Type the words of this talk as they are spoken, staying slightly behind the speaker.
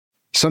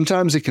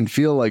Sometimes it can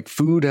feel like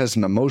food has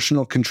an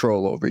emotional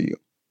control over you.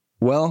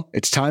 Well,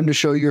 it's time to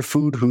show your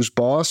food who's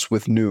boss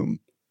with Noom.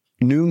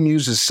 Noom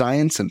uses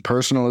science and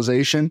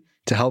personalization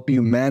to help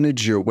you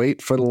manage your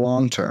weight for the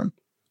long term.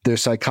 Their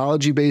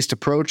psychology-based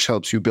approach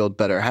helps you build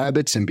better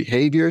habits and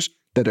behaviors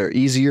that are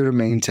easier to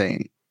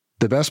maintain.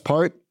 The best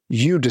part?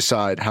 You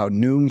decide how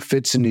Noom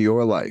fits into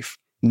your life,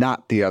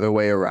 not the other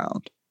way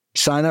around.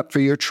 Sign up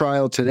for your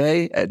trial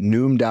today at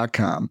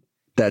Noom.com.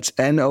 That's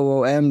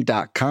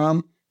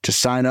Noom.com to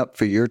sign up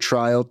for your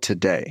trial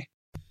today.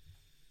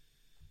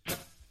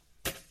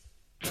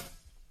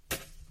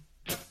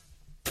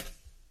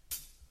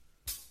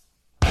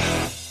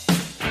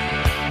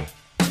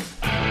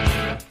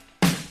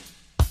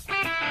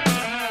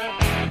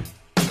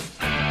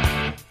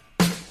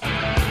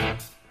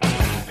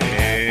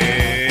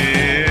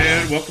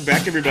 Welcome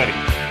back, everybody,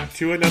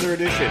 to another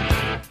edition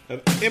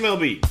of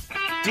MLB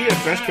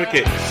DFS Quick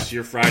Hits,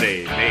 your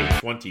Friday, May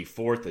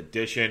 24th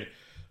edition.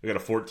 We got a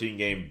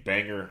 14-game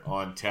banger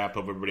on tap.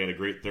 Hope everybody had a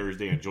great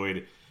Thursday.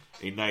 Enjoyed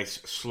a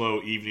nice,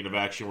 slow evening of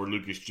action where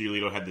Lucas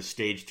Giolito had the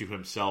stage to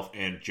himself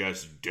and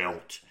just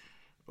dealt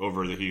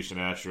over the Houston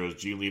Astros.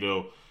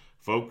 Giolito,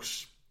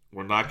 folks,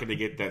 we're not going to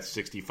get that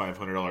 $6,500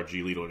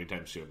 Giolito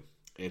anytime soon.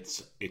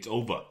 It's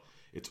over.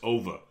 It's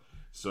over.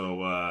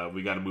 So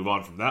we got to move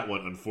on from that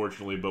one,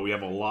 unfortunately. But we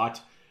have a lot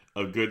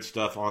of good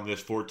stuff on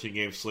this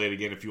 14-game slate.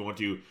 Again, if you want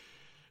to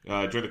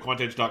join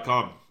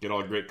thequantedge.com, get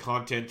all the great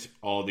content,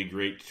 all the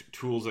great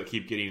tools that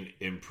keep getting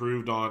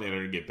improved on and are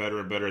going to get better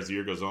and better as the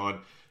year goes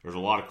on. There's a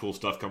lot of cool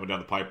stuff coming down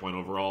the pipeline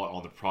overall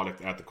on the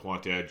product at the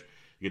Quant Edge.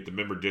 You get the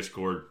member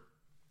Discord.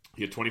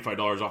 You get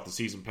 $25 off the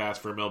season pass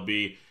for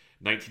MLB,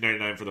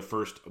 $19.99 for the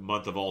first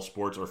month of all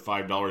sports, or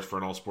 $5 for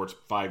an all sports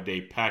 5-day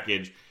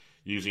package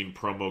using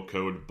promo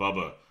code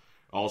BUBBA.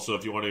 Also,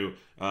 if you want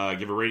to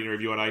give a rating and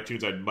review on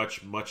iTunes, I'd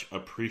much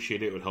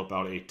appreciate it. It would help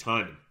out a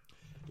ton.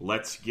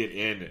 Let's get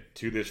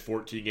into this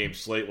 14-game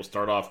slate. We'll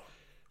start off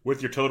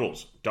with your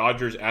totals.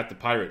 Dodgers at the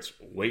Pirates.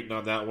 Waiting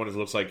on that one. It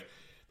looks like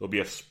there'll be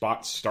a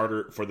spot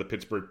starter for the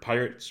Pittsburgh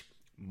Pirates.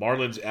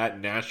 Marlins at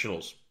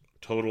Nationals.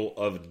 Total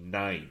of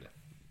 9.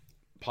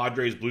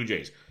 Padres, Blue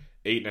Jays,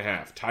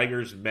 8.5.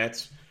 Tigers,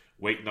 Mets.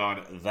 Waiting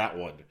on that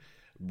one.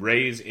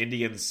 Rays,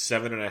 Indians,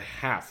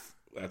 7.5.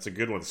 That's a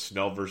good one.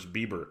 Snell versus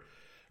Bieber.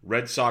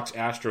 Red Sox,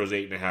 Astros,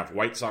 8.5.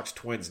 White Sox,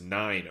 Twins,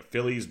 9.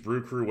 Phillies,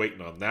 Brew Crew,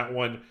 waiting on that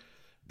one.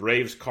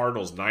 Braves,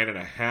 Cardinals,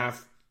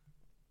 9.5.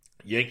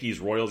 Yankees,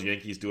 Royals.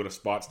 Yankees doing a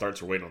spot start,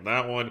 so waiting on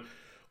that one.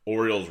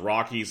 Orioles,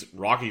 Rockies.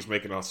 Rockies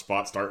making a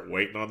spot start,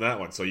 waiting on that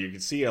one. So you can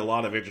see a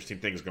lot of interesting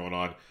things going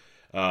on.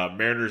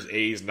 Mariners,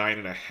 A's,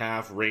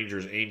 9.5.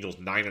 Rangers, Angels,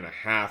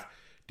 9.5.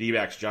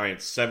 D-backs,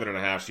 Giants,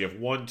 7.5. So you have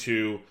 1,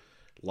 2,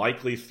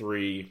 likely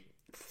 3,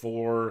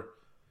 4,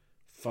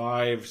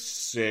 5,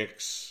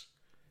 6...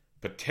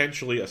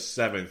 potentially a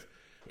 7th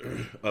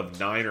of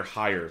 9 or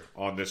higher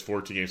on this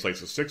 14-game slate.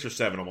 So 6 or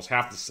 7, almost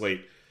half the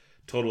slate,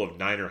 total of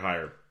 9 or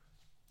higher.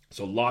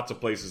 So lots of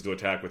places to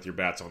attack with your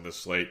bats on this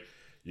slate.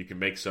 You can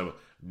make some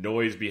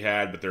noise be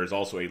had, but there's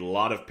also a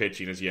lot of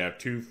pitching as you have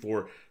 2,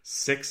 4,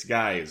 6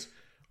 guys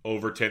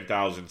over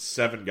 10,000,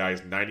 7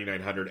 guys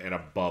 9,900 and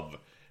above.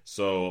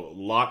 So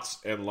lots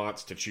and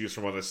lots to choose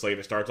from on this slate.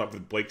 It starts off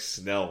with Blake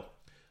Snell,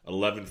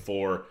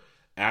 11-4.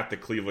 At the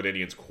Cleveland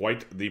Indians.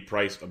 Quite the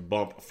price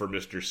bump for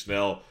Mr.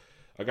 Snell.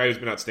 A guy who's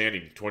been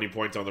outstanding. 20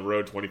 points on the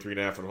road, 23.5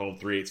 at home,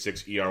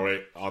 3.86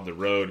 ERA on the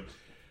road.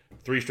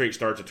 3 straight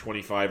starts at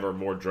 25 or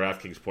more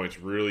DraftKings points,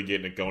 really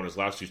getting it going. His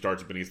last 2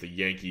 starts have been against the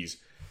Yankees,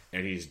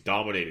 and he's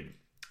dominated.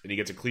 And he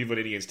gets a Cleveland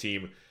Indians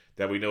team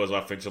that we know is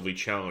offensively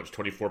challenged.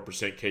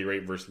 24% K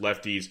rate versus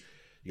lefties.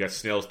 You got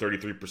Snell's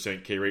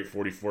 33% K rate,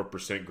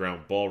 44%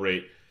 ground ball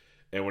rate.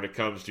 And when it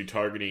comes to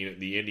targeting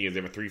the Indians,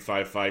 they have a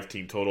 3.55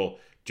 team total,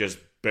 just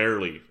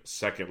barely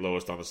second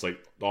lowest on the slate,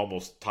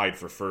 almost tied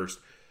for first.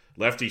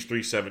 Lefties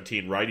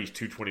 317, righties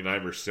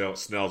 229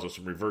 versus Snell's with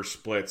some reverse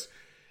splits.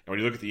 And when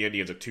you look at the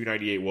Indians, a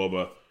 298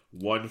 WOBA,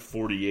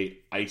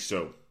 148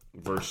 ISO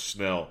versus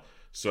Snell.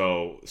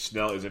 So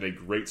Snell is in a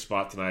great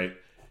spot tonight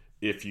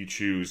if you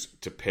choose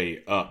to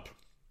pay up.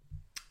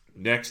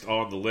 Next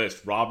on the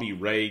list, Robbie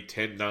Ray,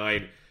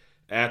 10-9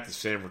 at the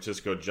San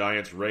Francisco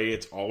Giants. Ray,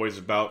 it's always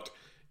about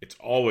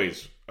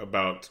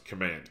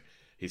command.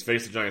 He's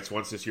faced the Giants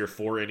once this year,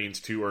 4 innings,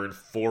 2 earned,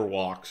 4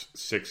 walks,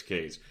 6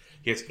 Ks.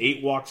 He has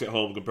 8 walks at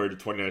home compared to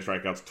 29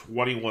 strikeouts,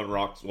 21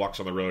 walks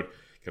on the road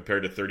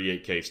compared to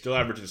 38 Ks. Still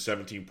averaging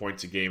 17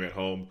 points a game at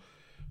home,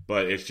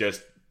 but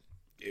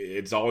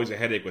it's always a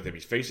headache with him.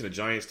 He's facing a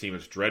Giants team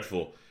that's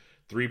dreadful.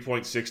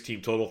 3.6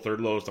 team total,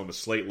 third lowest on the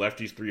slate.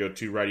 Lefties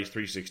 302, righties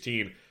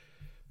 316.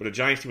 But a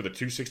Giants team with a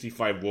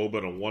 265 WOBA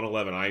and a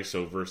 111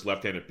 ISO versus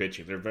left-handed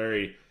pitching. They're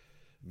very,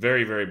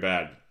 very, very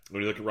bad.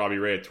 When you look at Robbie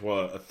Ray, a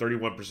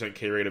 31%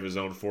 K rate of his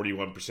own,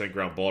 41%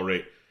 ground ball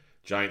rate.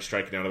 Giants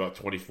striking out about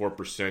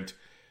 24%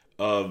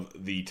 of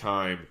the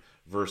time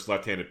versus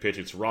left-handed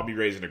pitching. So Robbie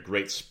Ray's in a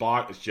great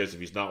spot. It's just if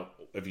he's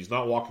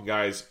not walking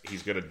guys,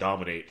 he's going to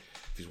dominate.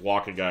 If he's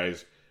walking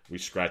guys, we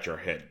scratch our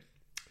head.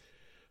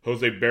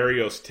 Jose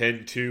Barrios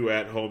 10-2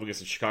 at home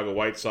against the Chicago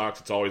White Sox.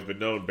 It's always been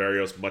known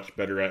Barrios much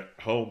better at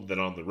home than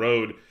on the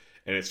road,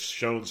 and it's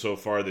shown so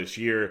far this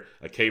year.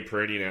 A K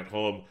per inning at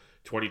home,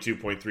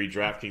 22.3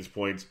 DraftKings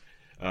points.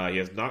 He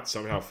has not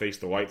somehow faced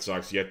the White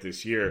Sox yet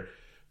this year,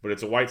 but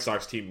it's a White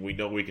Sox team we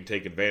know we can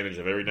take advantage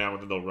of. Every now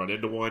and then they'll run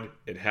into one.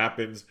 It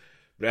happens.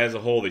 But as a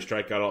whole, they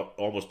strike out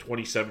almost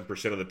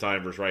 27% of the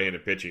time versus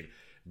right-handed pitching.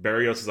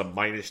 Barrios is a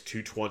minus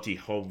 220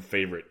 home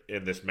favorite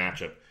in this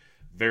matchup.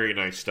 Very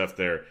nice stuff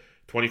there.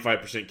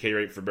 25% K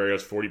rate for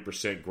Barrios,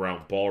 40%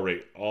 ground ball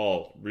rate.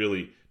 All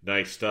really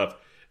nice stuff.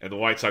 And the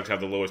White Sox have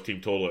the lowest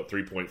team total at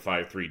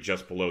 3.53,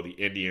 just below the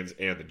Indians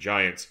and the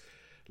Giants.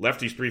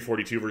 Lefties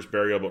 342 versus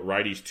Barrios, but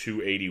righties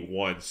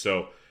 281.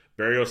 So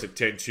Barrios at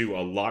 10-2,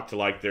 a lot to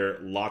like there.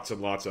 Lots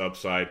and lots of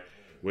upside.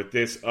 With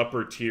this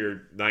upper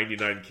tier,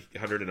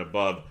 9,900 and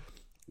above, a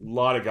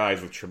lot of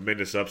guys with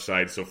tremendous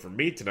upside. So for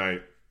me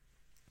tonight,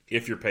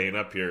 if you're paying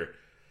up here,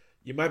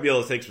 you might be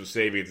able to take some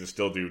savings and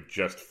still do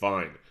just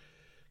fine.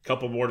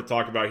 Couple more to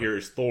talk about here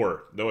is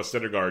Thor. Noah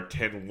Syndergaard,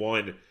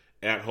 10-1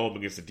 at home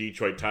against the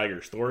Detroit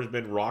Tigers. Thor has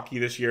been rocky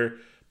this year,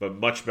 but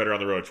much better on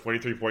the road.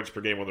 23 points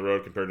per game on the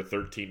road compared to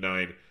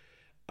 13.9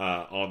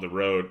 on the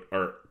road,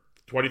 or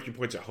 23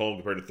 points at home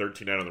compared to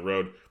 13.9 on the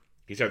road.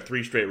 He's had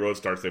 3 straight road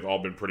starts. They've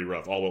all been pretty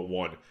rough, all but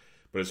one.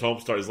 But his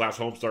last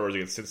home start was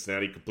against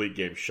Cincinnati, complete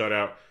game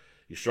shutout.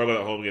 He struggled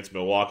at home against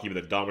Milwaukee, but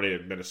then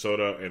dominated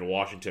Minnesota and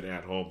Washington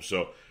at home.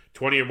 So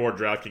 20 or more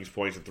DraftKings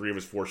points in 3 of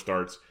his 4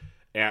 starts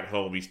at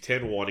home. He's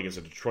 10-1 against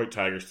the Detroit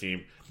Tigers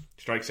team.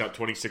 Strikes out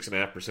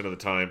 26.5% of the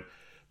time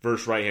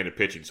versus right-handed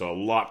pitching. So a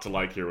lot to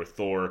like here with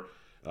Thor.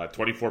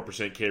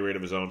 24% K rate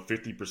of his own,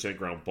 50%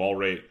 ground ball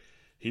rate.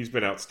 He's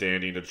been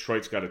outstanding.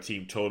 Detroit's got a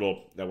team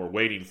total that we're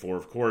waiting for,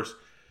 of course.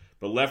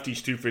 But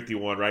lefties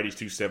 251, righties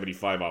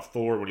 275 off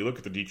Thor. When you look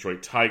at the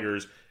Detroit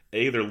Tigers,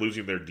 they're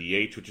losing their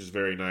DH, which is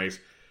very nice.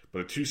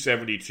 But a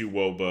 272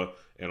 WOBA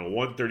and a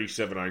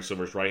 137 ISO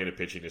versus right-handed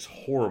pitching is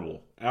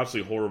horrible.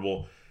 Absolutely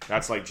horrible.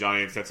 That's like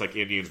Giants. That's like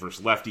Indians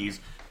versus lefties.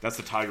 That's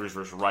the Tigers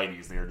versus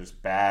righties. They are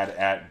just bad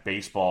at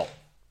baseball.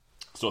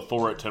 So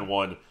Thor at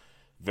 10-1,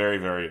 very,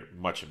 very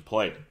much in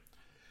play.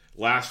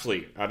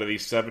 Lastly, out of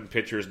these 7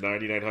 pitchers,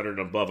 9,900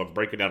 and above, I'm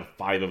breaking down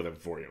 5 of them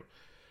for you.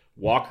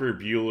 Walker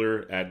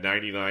Buehler at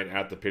 99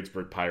 at the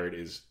Pittsburgh Pirate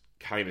is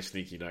kind of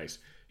sneaky nice.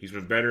 He's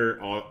been better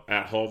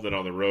at home than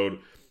on the road,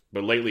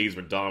 but lately he's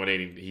been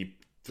dominating. He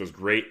was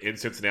great in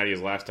Cincinnati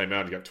his last time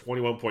out. He got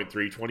 21.3,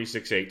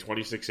 26.8,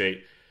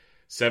 26.8,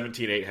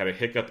 17.8, had a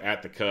hiccup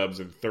at the Cubs,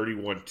 and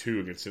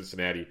 31.2 against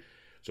Cincinnati.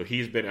 So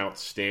he's been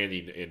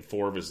outstanding in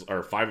 5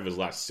 of his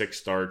last 6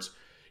 starts.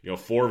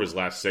 4 of his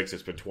last 6,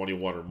 it's been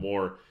 21 or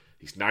more.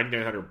 He's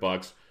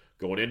 $9,900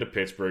 going into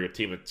Pittsburgh, a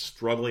team that's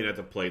struggling at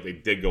the plate. They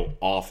did go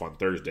off on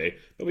Thursday,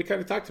 but we kind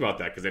of talked about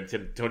that because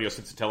Antonio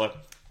Sensatella,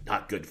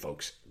 not good,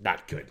 folks,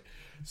 not good.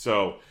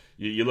 So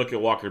you look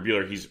at Walker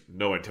Buehler, he's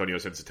no Antonio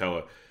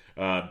Sensatella.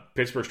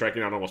 Pittsburgh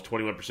striking out almost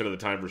 21% of the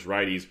time versus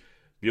righties.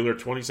 Buehler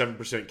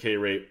 27% K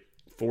rate,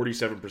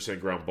 47%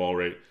 ground ball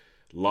rate.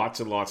 Lots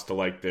and lots to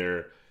like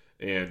there.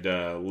 And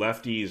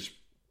lefties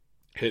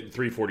hitting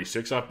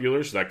 346 off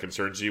Buehler, so that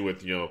concerns you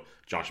with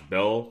Josh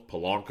Bell,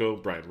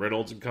 Polanco, Brian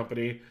Reynolds and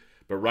company.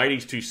 But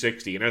righties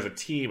 260, and as a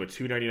team, a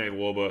 299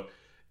 WOBA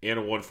and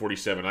a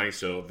 147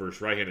 ISO versus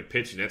right-handed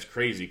pitching. That's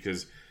crazy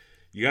because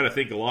you got to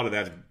think a lot of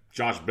that's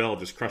Josh Bell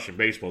just crushing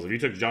baseballs. If you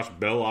took Josh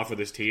Bell off of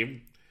this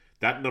team,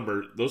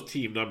 those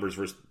team numbers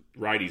versus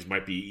righties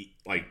might be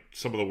like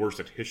some of the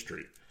worst in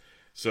history.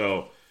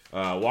 So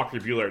Walker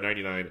Buehler at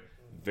 99,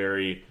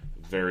 very,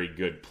 very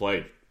good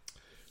play.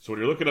 So when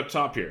you're looking up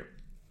top here,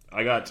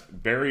 I got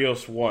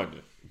Barrios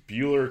 1,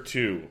 Buehler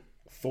 2,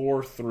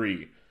 Thor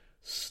 3,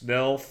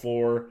 Snell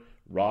 4,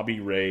 Robbie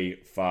Ray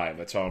 5.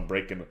 That's how I'm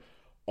breaking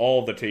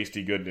all the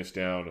tasty goodness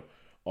down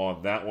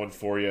on that one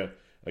for you.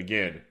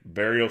 Again,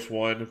 Barrios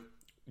 1,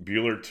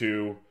 Buehler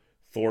 2,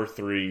 Thor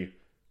 3,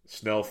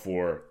 Snell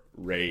 4,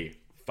 Ray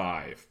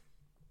 5.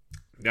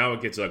 Now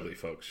it gets ugly,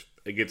 folks.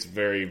 It gets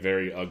very,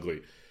 very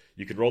ugly.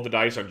 You can roll the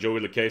dice on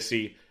Joey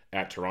Lucchesi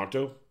at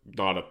Toronto.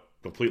 Not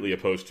completely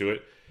opposed to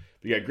it.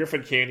 You got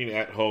Griffin Canning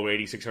at home,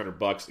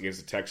 $8,600 against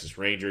the Texas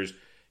Rangers.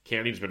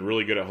 Canning's been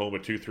really good at home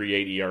at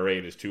 2.38 ERA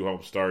in his 2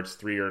 home starts,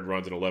 3 earned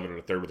runs and 11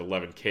 1/3 with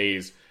 11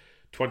 Ks,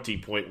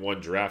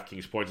 20.1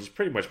 DraftKings points. He's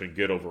pretty much been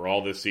good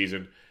overall this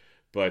season,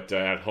 but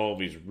at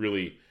home he's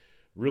really,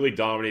 really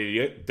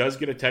dominated. He does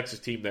get a Texas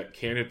team that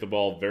can hit the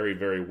ball very,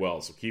 very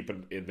well, so keep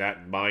that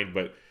in mind.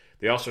 But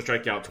they also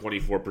strike out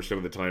 24%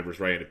 of the time versus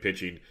right-handed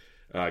pitching.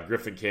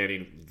 Griffin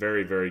Canning,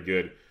 very, very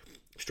good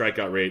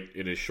strikeout rate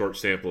in his short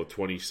sample of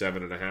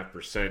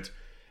 27.5%,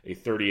 a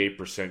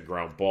 38%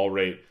 ground ball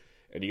rate.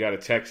 And you got a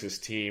Texas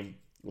team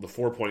with a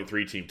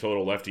 4.3 team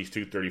total, lefties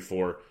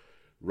 234,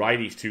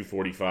 righties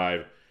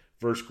 245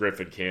 versus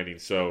Griffin Canning.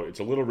 So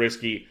it's a little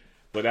risky,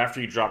 but after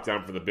you drop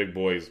down from the big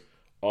boys,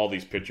 all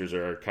these pitchers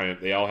are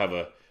they all have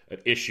an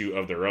issue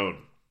of their own.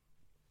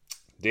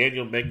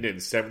 Daniel Mengden,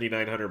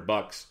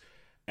 $7,900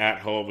 at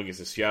home against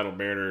the Seattle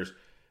Mariners.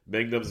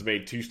 Mengden's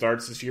made 2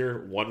 starts this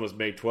year. One was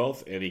May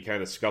 12th, and he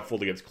kind of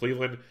scuffled against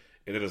Cleveland.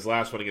 And then his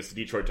last one against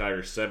the Detroit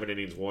Tigers, 7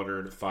 innings, 1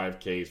 earned, 5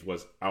 Ks,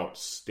 was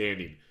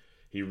outstanding.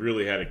 He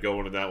really had it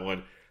going in that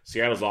one.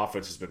 Seattle's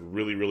offense has been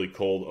really, really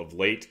cold of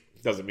late.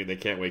 Doesn't mean they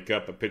can't wake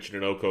up, but pitching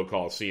in Oko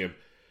Coliseum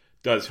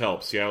does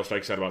help. Seattle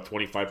strikes out about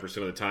 25%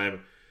 of the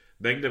time.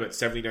 Magnum at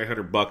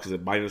 $7,900 is a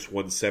minus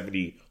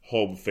 170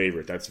 home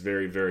favorite. That's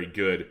very, very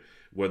good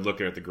when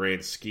looking at the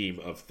grand scheme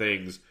of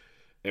things.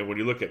 And when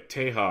you look at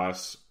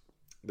Tejas,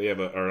 they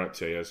have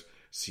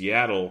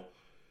Seattle.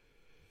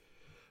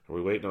 Are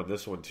we waiting on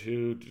this one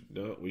too?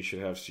 No, we should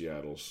have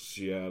Seattle.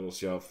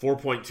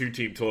 4.2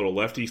 team total.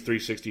 Lefties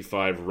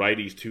 365,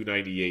 righties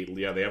 298.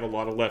 Yeah, they have a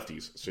lot of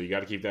lefties, so you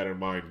got to keep that in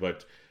mind.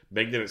 But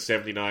Mengden at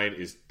 79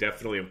 is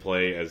definitely in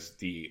play as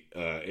the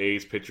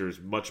A's pitcher is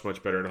much,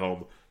 much better at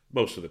home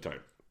most of the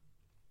time.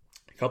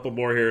 A couple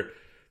more here.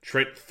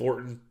 Trent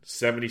Thornton,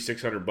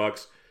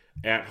 $7,600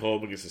 at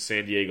home against the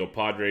San Diego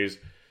Padres.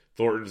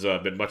 Thornton's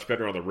been much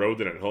better on the road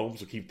than at home,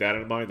 so keep that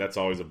in mind. That's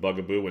always a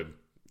bugaboo when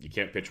you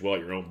can't pitch well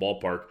at your own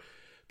ballpark.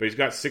 But he's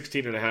got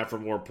 16.5 or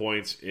more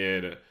points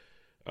in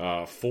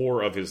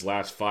 4 of his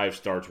last 5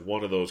 starts.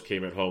 1 of those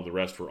came at home. The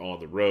rest were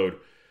on the road.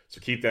 So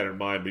keep that in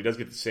mind. But he does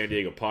get the San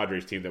Diego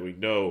Padres team that we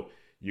know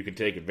you can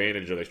take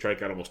advantage of. They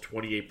strike out almost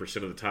 28%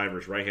 of the time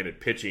versus right-handed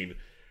pitching.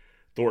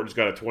 Thornton's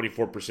got a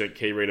 24%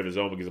 K rate of his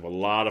own, but gives him a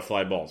lot of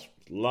fly balls.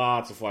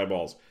 Lots of fly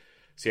balls.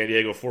 San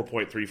Diego,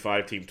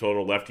 4.35 team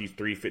total. Lefties,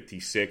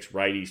 356.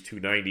 Righties,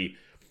 290.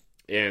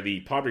 And the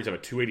Padres have a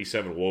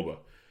 287 WOBA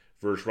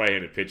versus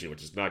right-handed pitching,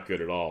 which is not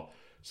good at all.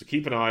 So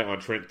keep an eye on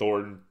Trent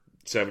Thornton,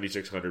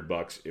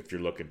 $7,600 if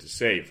you're looking to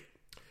save.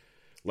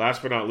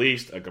 Last but not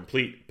least, a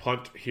complete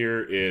punt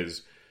here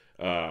is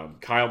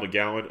Kyle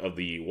McGowan of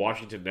the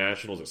Washington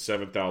Nationals at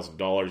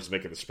 $7,000. He's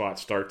making the spot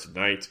start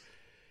tonight.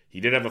 He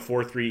did have a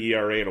 4.3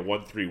 ERA and a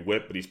 1.3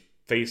 WHIP, but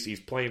he's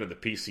playing in the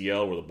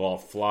PCL where the ball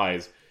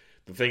flies.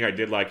 The thing I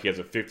did like, he has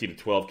a 50 to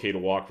 12 K to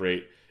walk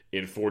rate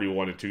in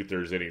 41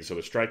 2/3 innings. So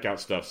the strikeout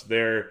stuff's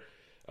there.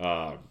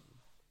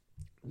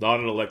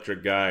 Not an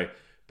electric guy,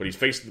 but he's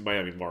facing the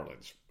Miami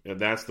Marlins. And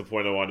that's the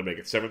point I wanted to make.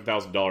 It's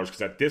 $7,000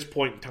 because at this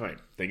point in time,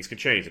 things can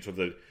change. That's what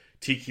the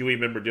TQE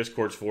member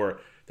Discord's for.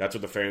 That's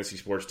what the Fantasy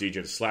Sports DJ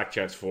and Slack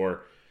chat's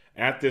for.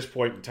 At this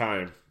point in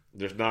time,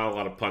 there's not a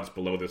lot of punts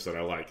below this that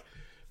I like.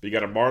 But you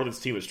got a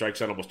Marlins team that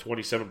strikes out almost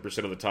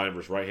 27% of the time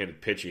versus right-handed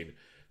pitching.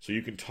 So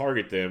you can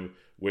target them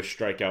with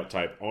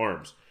strikeout-type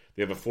arms.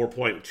 They have a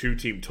 4.2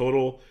 team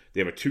total. They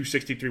have a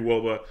 263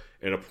 WOBA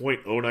and a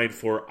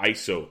 .094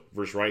 ISO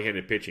versus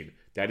right-handed pitching.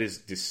 That is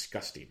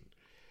disgusting.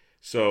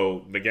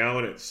 So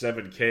McGowan at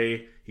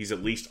 7K, he's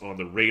at least on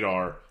the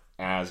radar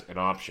as an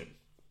option.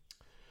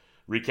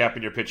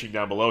 Recapping your pitching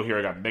down below here,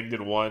 I got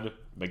Mengden 1,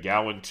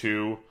 McGowan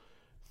 2,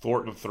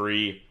 Thornton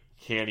 3,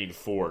 Canning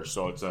 4.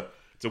 So it's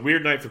a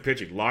weird night for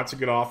pitching. Lots of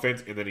good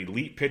offense, and then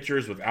elite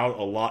pitchers without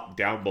a lot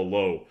down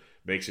below.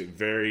 Makes it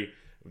very,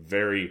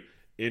 very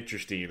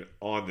interesting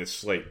on this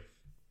slate.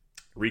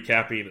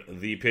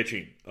 Recapping the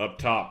pitching. Up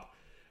top,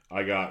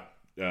 I got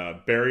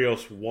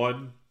Barrios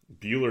 1,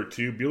 Buehler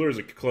 2. Buehler is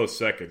a close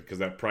second because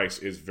that price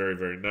is very,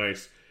 very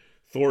nice.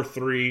 Thor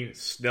 3,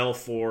 Snell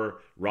 4,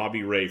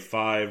 Robbie Ray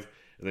 5.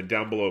 And then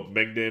down below,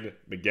 Mengden,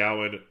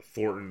 McGowan,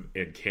 Thornton,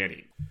 and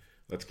Canning.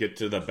 Let's get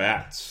to the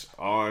bats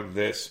on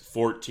this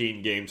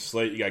 14-game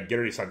slate. You got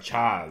Gary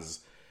Sanchez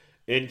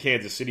in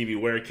Kansas City.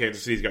 Beware,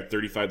 Kansas City's got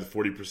 35 to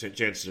 40%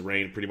 chances of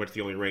rain. Pretty much the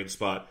only rain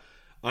spot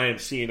I am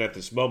seeing at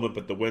this moment,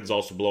 but the wind's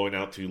also blowing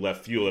out to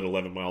left field at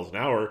 11 miles an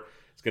hour.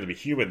 It's going to be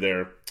humid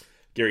there.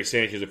 Gary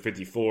Sanchez at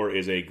 54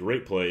 is a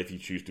great play if you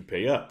choose to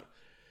pay up.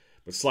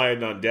 But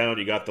sliding on down,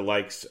 you got the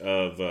likes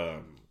of,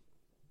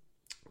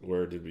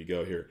 where did we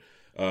go here?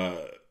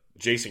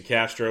 Jason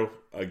Castro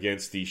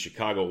against the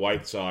Chicago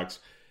White Sox,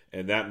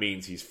 and that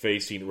means he's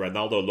facing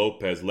Ronaldo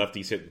Lopez.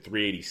 Lefty's hitting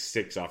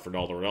 386 off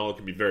Ronaldo. Ronaldo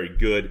can be very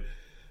good,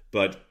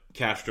 but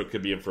Castro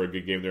could be in for a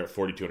good game there at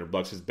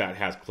 $4,200. His bat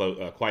has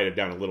quieted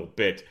down a little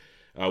bit.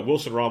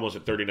 Wilson Ramos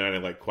at 39, I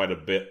like quite a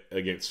bit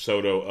against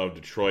Soto of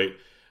Detroit.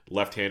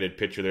 Left-handed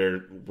pitcher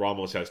there.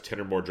 Ramos has 10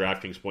 or more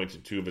DraftKings points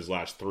in 2 of his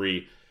last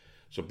 3.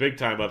 So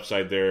big-time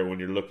upside there when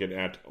you're looking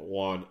at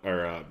Wilson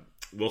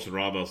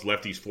Ramos.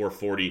 Lefties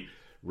 440,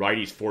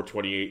 righties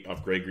 428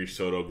 off Gregory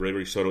Soto.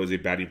 Gregory Soto is a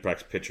batting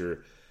practice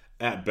pitcher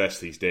at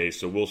best these days.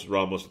 So Wilson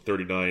Ramos at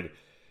 39,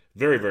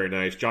 very, very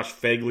nice. Josh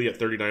Fagley at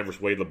 39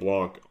 versus Wade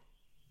LeBlanc,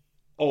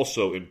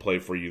 also in play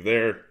for you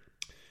there.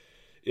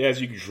 As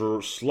you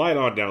can slide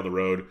on down the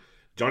road,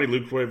 Johnny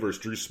Lucroy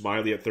versus Drew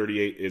Smyly at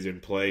 38 is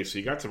in play. So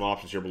you got some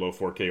options here below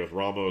 4K with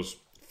Ramos,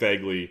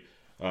 Fagley,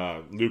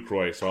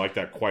 Lucroy. So I like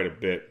that quite a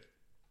bit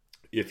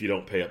if you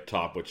don't pay up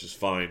top, which is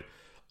fine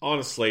on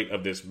a slate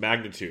of this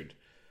magnitude.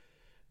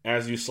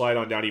 As you slide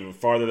on down even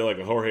farther, they're like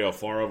a Jorge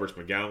Alfaro versus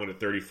McGowan at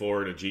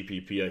 34 and a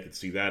GPP. I could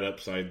see that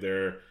upside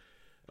there.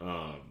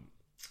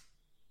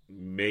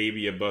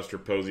 Maybe a Buster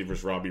Posey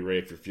versus Robbie Ray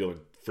if you're feeling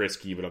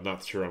frisky, but I'm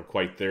not sure I'm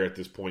quite there at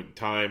this point in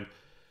time.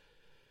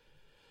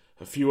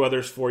 A few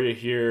others for you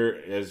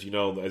here. As you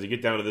know, as you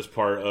get down to this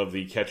part of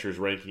the catcher's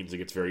rankings, it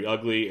gets very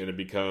ugly, and it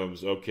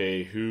becomes,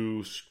 okay,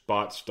 who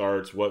spot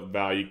starts, what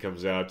value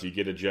comes out? Do you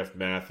get a Jeff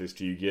Mathis?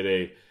 Do you get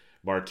a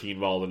Martin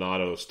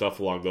Maldonado, stuff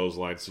along those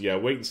lines. So, yeah,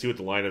 wait and see what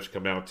the lineups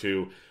come out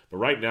to. But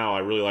right now, I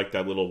really like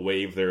that little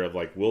wave there of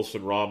like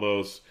Wilson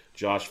Ramos,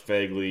 Josh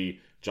Fagley,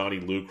 Johnny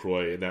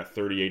Lucroy in that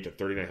 $3,800 to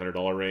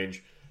 $3,900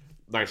 range.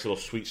 Nice little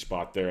sweet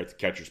spot there at the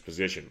catcher's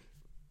position.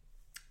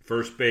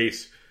 First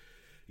base,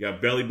 you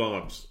got Belly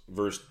Bombs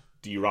versus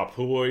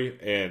DeRapoy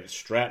and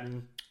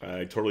Stratton.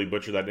 I totally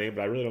butchered that name,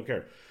 but I really don't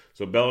care.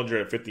 So Bellinger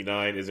at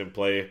 59 is in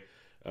play.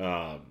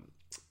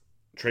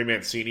 Trey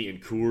Mancini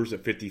and Coors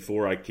at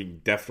 54. I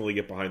can definitely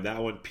get behind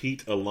that one.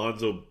 Pete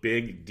Alonso,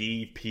 Big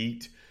D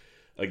Pete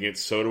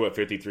against Soto at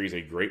 53 is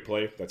a great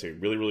play. That's a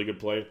really, really good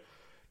play.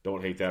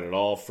 Don't hate that at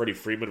all. Freddie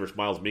Freeman versus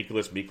Miles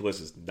Mikolas.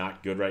 Mikolas is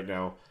not good right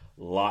now.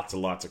 Lots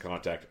and lots of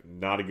contact.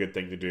 Not a good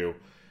thing to do.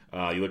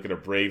 You look at a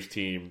Braves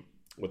team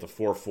with a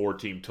 4-4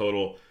 team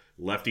total.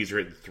 Lefties are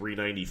hitting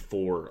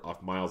 394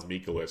 off Miles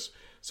Mikolas.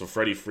 So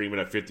Freddie Freeman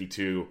at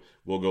 52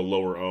 will go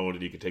lower owned,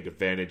 and you can take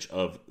advantage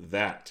of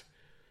that.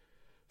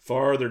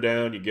 Farther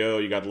down you go,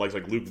 you got the likes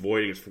like Luke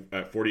Voigt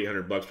at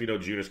 $4,800. We know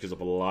Junis gives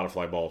up a lot of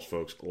fly balls,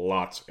 folks.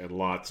 Lots and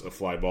lots of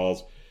fly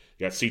balls.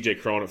 You got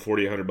CJ Cron at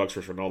 $4,800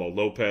 versus Ronaldo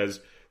Lopez.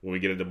 When we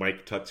get into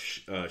Mike Tuck's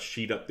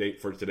sheet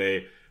update for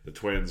today, the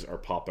Twins are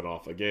popping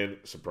off again.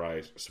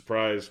 Surprise,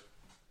 surprise.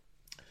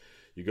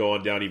 You go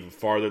on down even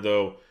farther,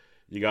 though.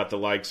 You got the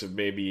likes of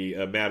maybe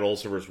Matt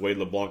Olson versus Wade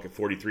LeBlanc at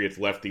 43. It's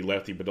lefty,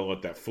 but don't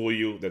let that fool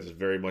you. That is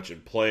very much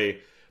in play.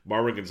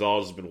 Marwin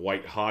Gonzalez has been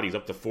white hot. He's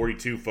up to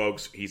 42,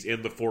 folks. He's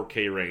in the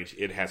 4K range.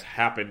 It has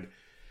happened.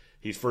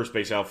 He's first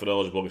base outfield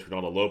eligible against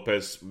Ronaldo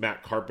Lopez.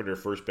 Matt Carpenter,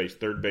 first base,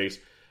 third base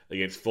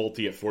against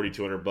Fulte at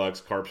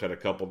 $4,200. Carp's had a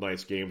couple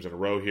nice games in a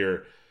row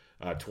here.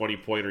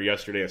 20-pointer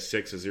yesterday, a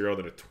 6-0,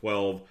 then a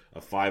 12,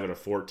 a 5, and a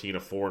 14, a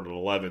 4, and an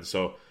 11.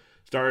 So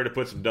starting to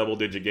put some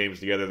double-digit games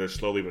together there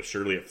slowly but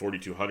surely at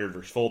 4,200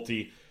 versus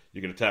Fulte.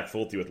 You can attack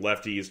Fulte with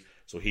lefties,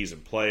 so he's in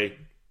play.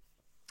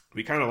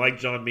 We kind of like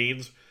John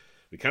Means.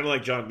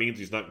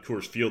 He's not in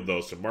Coors Field,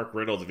 though. So Mark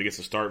Reynolds, if he gets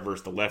to start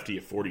versus the lefty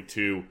at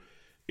 42,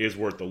 is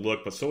worth a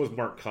look. But so is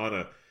Mark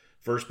Canha.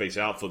 First base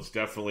outfield's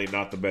definitely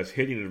not the best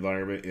hitting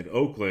environment in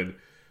Oakland.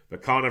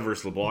 But Canha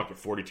versus LeBlanc at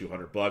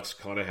 $4,200.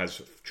 Canha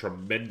has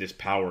tremendous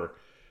power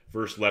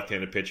versus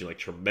left-handed pitching, like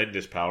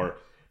tremendous power.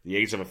 The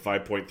A's have a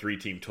 5.3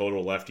 team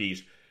total.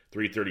 Lefties,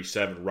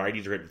 337.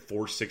 Righties are hitting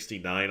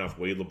 469 off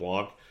Wade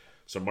LeBlanc.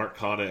 So Mark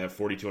Canha at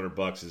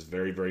 $4,200 is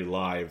very, very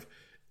live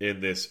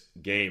in this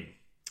game.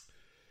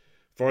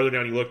 Farther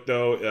down you look,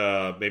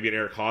 though, maybe an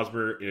Eric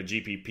Hosmer in a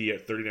GPP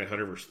at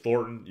 $3,900 versus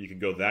Thornton. You can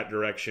go that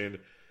direction.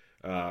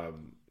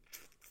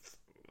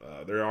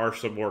 There are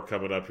some more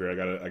coming up here.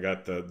 I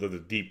got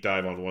the deep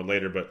dive on one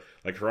later, but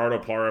like Gerardo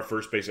Parra,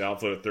 first base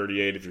outfield at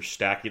 38. If you're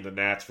stacking the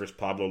Nats versus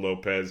Pablo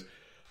Lopez,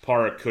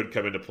 Parra could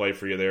come into play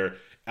for you there.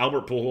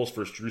 Albert Pujols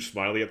versus Drew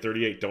Smyly at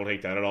 38. Don't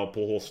hate that at all.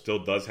 Pujols still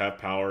does have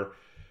power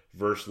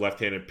versus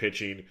left-handed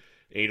pitching.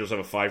 Angels have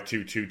a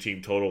 5.22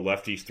 team total.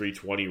 Lefties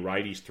 320,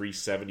 righties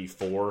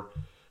 374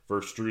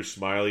 versus Drew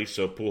Smyly.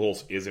 So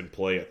Pujols is in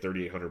play at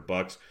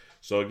 $3,800.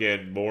 So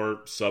again,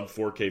 more sub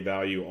 4K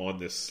value on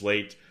this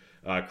slate.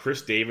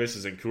 Chris Davis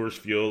is in Coors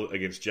Field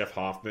against Jeff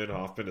Hoffman.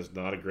 Hoffman is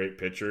not a great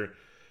pitcher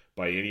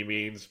by any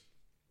means.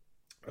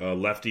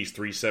 Lefties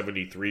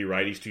 373,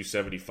 righties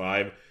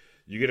 275.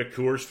 You get a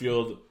Coors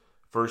Field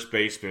first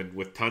baseman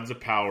with tons of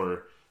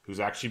power who's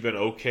actually been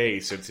okay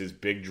since his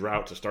big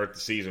drought to start the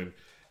season,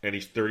 and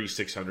he's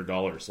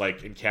 $3,600.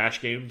 Like in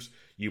cash games,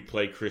 you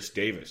play Chris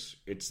Davis.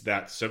 It's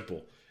that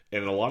simple.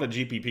 And in a lot of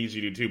GPPs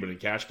you do too, but in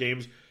cash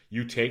games,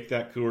 you take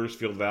that Coors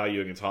Field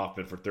value against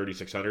Hoffman for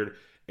 $3,600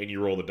 and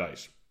you roll the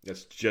dice.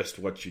 That's just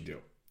what you do.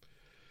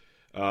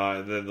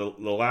 And then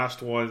the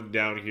last one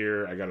down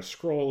here, I got to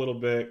scroll a little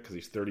bit because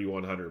he's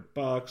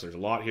 $3,100. There's a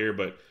lot here,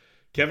 but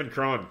Kevin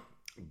Cron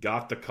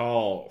got the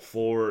call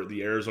for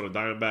the Arizona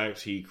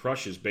Diamondbacks. He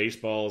crushes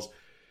baseballs.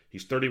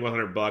 He's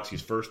 $3,100.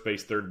 He's first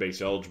base, third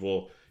base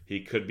eligible.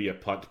 He could be a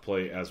punt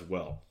play as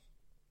well.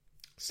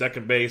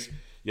 Second base,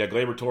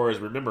 Gleyber Torres.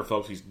 Remember,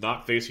 folks, he's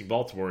not facing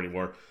Baltimore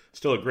anymore.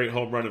 Still a great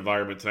home run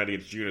environment tonight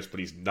against Junis,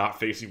 but he's not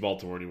facing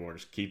Baltimore anymore.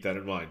 Just keep that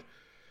in mind.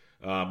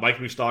 Mike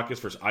Moustakas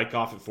versus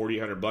Eichhoff at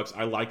 $4,800.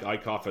 I like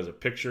Eichhoff as a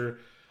picture.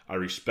 I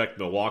respect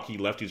Milwaukee.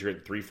 Lefties are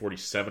hitting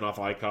 347 off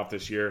Eichhoff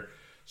this year.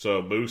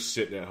 So Moose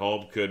sitting at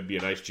home could be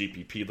a nice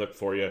GPP look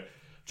for you.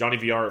 Johnny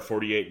VR at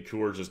 48 and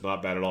Coors is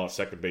not bad at all at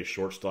second base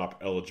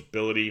shortstop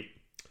eligibility.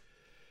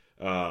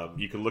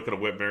 You can look at a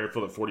Whit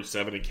Merrifield at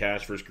 47 in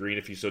cash versus Green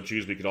if you so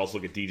choose. We could also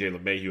look at DJ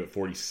LeMahieu at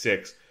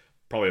 46.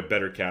 Probably a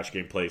better cash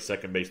game play.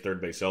 Second base, third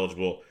base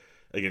eligible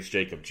against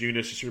Jacob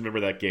Junis. Just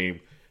remember that game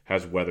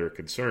has weather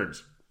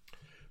concerns.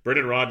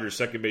 Brendan Rodgers,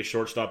 second base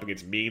shortstop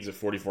against Means at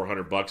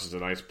 $4,400 is a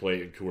nice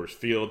play in Coors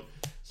Field.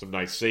 Some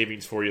nice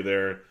savings for you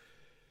there.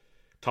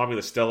 Tommy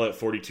La Stella at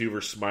 42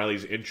 versus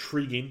Smiley's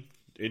intriguing.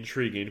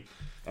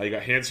 You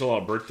got Hansel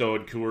Alberto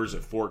and Coors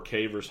at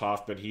 4K versus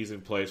Hoffman. He's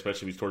in play,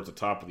 especially if he's towards the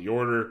top of the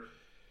order.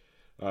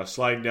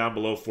 Sliding down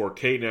below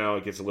 4K now,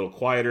 it gets a little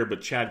quieter,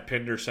 but Chad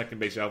Pinder, second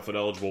base outfield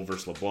eligible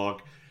versus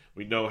LeBlanc.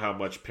 We know how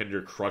much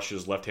Pinder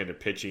crushes left-handed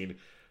pitching,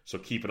 so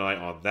keep an eye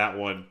on that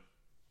one.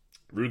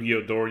 Rudy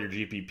Odor in your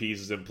GPPs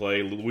is in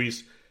play.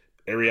 Luis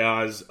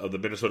Arias of the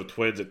Minnesota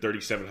Twins at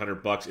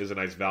 $3,700 is a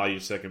nice value,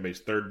 second base,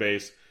 third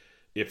base,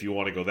 if you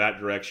want to go that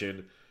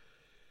direction.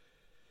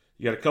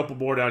 You got a couple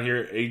more down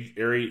here.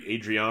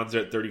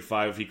 Adrianza at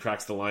 35. If he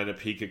cracks the lineup,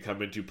 he could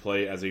come into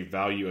play as a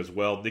value as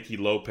well. Nicky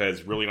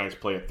Lopez, really nice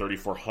play at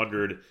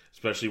 3,400,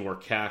 especially more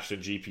cash than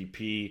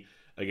GPP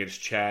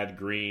against Chad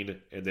Green,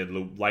 and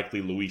then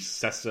likely Luis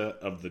Cessa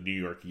of the New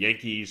York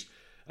Yankees.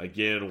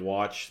 Again,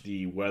 watch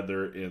the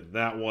weather in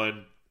that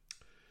one.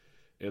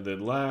 And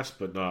then last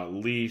but not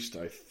least,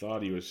 I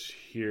thought he was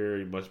here.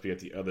 He must be at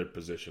the other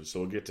position,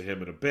 so we'll get to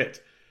him in a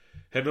bit.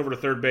 Heading over to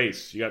third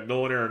base, you got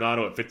Nolan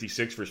Arenado at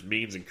 56 versus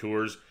Means and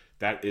Coors.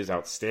 That is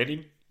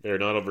outstanding.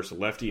 Arenado versus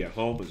lefty at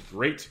home is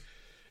great.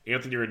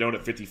 Anthony Rendon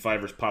at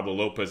 55 versus Pablo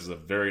Lopez is a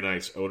very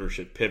nice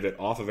ownership pivot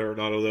off of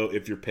Arenado, though,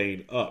 if you're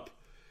paying up.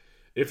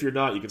 If you're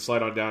not, you can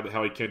slide on down to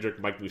Howie Kendrick,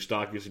 Mike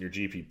Moustakas in your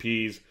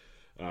GPPs.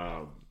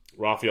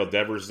 Rafael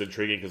Devers is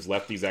intriguing because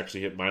lefties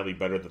actually hit mildly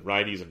better than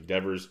righties, and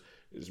Devers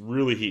is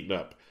really heating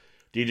up.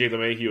 DJ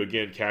LeMahieu,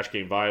 again, cash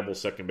game viable,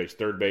 second base,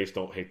 third base.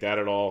 Don't hate that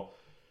at all.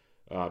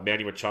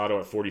 Manny Machado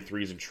at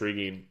 43 is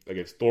intriguing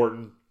against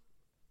Thornton.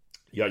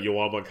 You got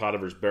Yoan Moncada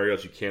versus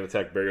Berrios. You can't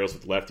attack Berrios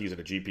with lefties in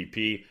a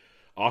GPP.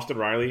 Austin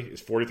Riley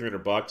is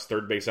 $4,300,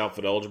 third base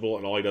outfield eligible,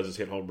 and all he does is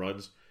hit home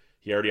runs.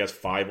 He already has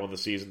 5 on the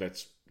season.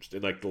 That's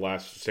in like the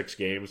last 6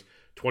 games.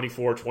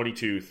 24,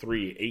 22,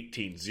 3,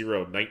 18,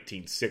 0,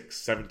 19, 6,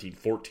 17,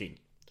 14.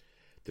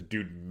 The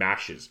dude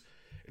mashes.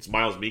 It's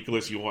Miles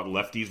Mikolas. You want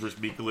lefties versus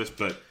Mikolas,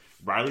 but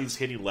Riley's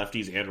hitting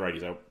lefties and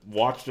righties. I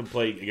watched him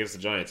play against the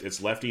Giants. It's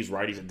lefties,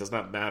 righties. It does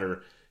not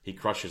matter. He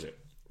crushes it.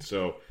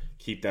 So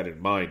keep that in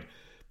mind.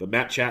 But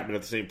Matt Chapman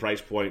at the same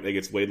price point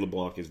against Wade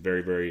LeBlanc is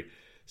very, very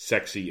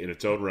sexy in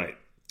its own right.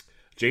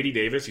 J.D.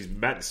 Davis, he's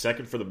batting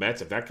second for the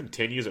Mets. If that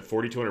continues at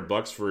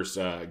 $4,200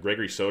 versus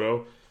Gregory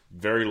Soto,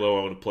 very low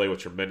owned play with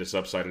tremendous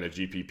upside in a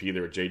GPP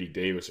there with J.D.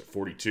 Davis at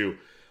 42.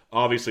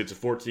 Obviously, it's a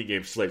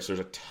 14-game slate, so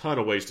there's a ton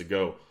of ways to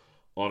go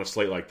on a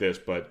slate like this,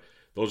 but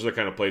those are the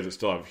kind of plays that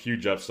still have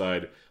huge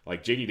upside.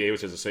 Like J.D.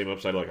 Davis has the same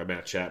upside like a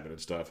Matt Chapman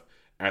and stuff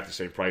at the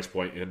same price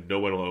point, and no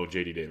one will own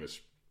J.D. Davis.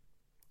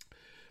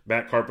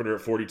 Matt Carpenter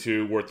at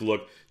 42, worth a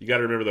look. You got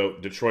to remember, though,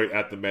 Detroit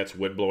at the Mets,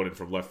 wind blowing in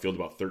from left field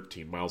about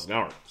 13 miles an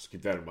hour. So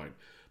keep that in mind.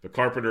 But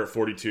Carpenter at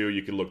 42,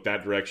 you can look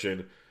that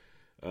direction.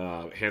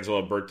 Hansel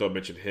Alberto,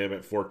 mentioned him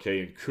at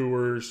 4K in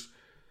Coors.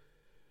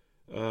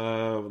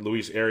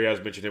 Luis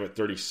Arias, mentioned him at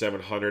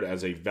 3,700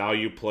 as a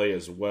value play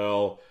as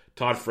well.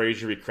 Todd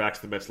Frazier, he cracks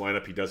the Mets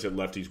lineup. He does hit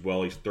lefties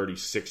well. He's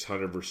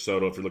 3,600 versus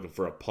Soto if you're looking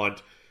for a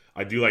punt.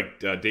 I do like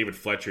David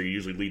Fletcher. He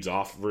usually leads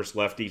off versus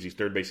lefties. He's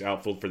third base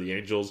outfield for the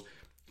Angels.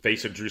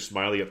 Facing Drew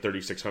Smyly at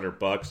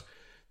 $3,600.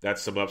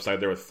 That's some upside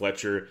there with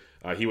Fletcher.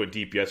 He went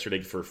deep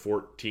yesterday for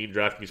 14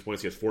 DraftKings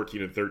points. He has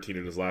 14 and 13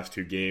 in his last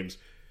 2 games.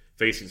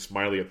 Facing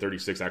Smyly at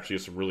 36 actually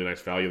has some really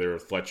nice value there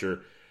with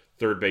Fletcher.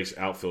 Third base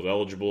outfield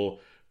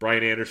eligible.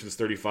 Brian Anderson's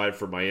 35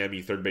 for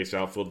Miami. Third base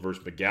outfield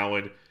versus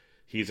McGowan.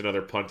 He's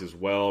another punt as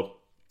well.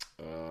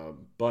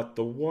 But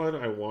the one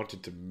I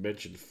wanted to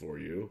mention for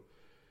you,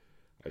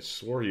 I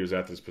swore he was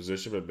at this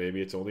position, but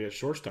maybe it's only at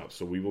shortstop,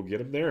 so we will get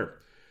him there.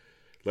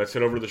 Let's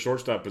head over to the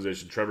shortstop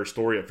position. Trevor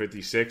Story at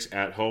 56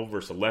 at home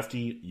versus a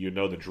lefty. You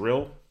know the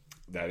drill.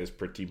 That is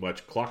pretty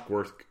much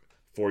clockwork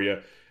for you.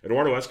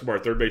 Eduardo Escobar,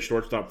 third base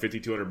shortstop,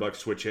 $5,200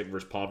 switch hit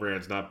versus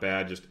Pomeranz. Not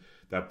bad. Just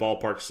that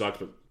ballpark sucks,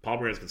 but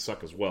Pomeranz can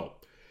suck as well.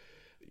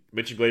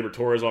 Mentioned Gleyber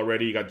Torres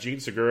already. You got Gene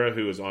Segura,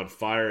 who is on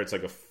fire. It's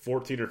like a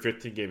 14 or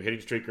 15 game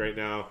hitting streak right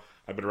now.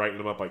 I've been writing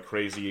him up like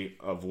crazy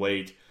of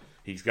late.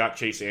 He's got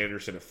Chase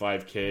Anderson at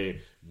 5K.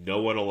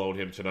 No one will own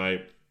him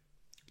tonight.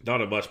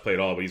 Not a must play at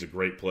all, but he's a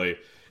great play.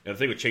 And the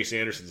thing with Chase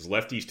Anderson is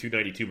lefties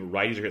 292, but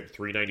righties are hitting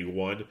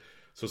 391.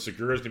 So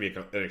Segura is going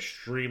to be an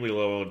extremely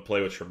low-owned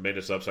play with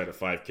tremendous upside at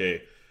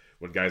 5K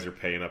when guys are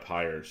paying up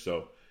higher.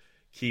 So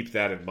keep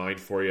that in mind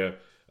for you.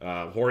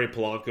 Jorge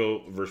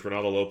Polanco versus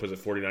Ronaldo Lopez at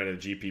 49 in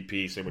the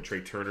GPP. Same with Trey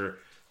Turner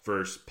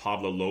versus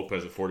Pablo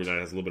Lopez at 49.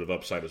 Has a little bit of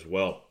upside as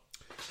well.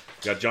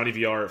 Got Johnny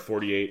VR at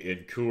 48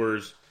 in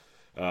Coors.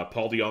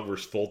 Paul DeJong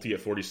versus Fulte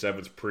at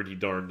 47 is pretty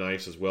darn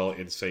nice as well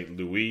in St.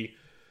 Louis.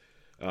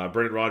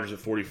 Brendan Rodgers at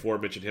 44.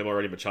 Mentioned him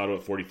already. Machado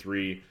at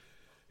 43.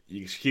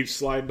 You keep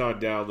sliding on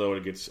down, though,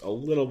 and it gets a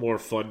little more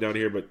fun down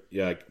here. But,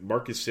 yeah,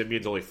 Marcus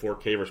Simeon's only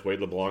 4K versus Wade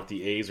LeBlanc.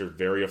 The A's are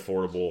very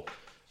affordable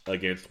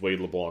against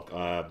Wade LeBlanc.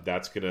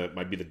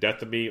 Might be the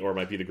death of me, or it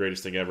might be the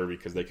greatest thing ever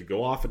because they could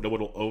go off and no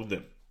one will own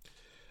them.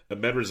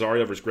 Ahmed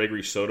Rosario versus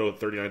Gregory Soto.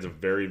 39 is a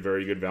very,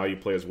 very good value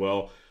play as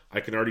well. I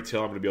can already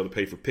tell I'm going to be able to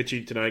pay for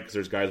pitching tonight because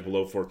there's guys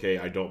below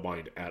 4K. I don't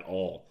mind at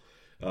all.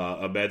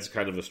 Ahmed's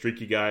kind of a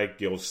streaky guy.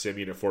 Gil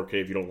Simeon at 4K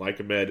if you don't like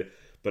Ahmed,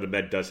 but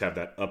Ahmed does have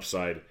that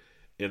upside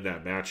in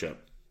that matchup.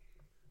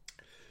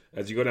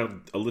 As you go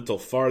down a little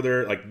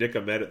farther, like Nick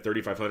Ahmed at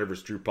 3,500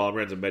 versus Drew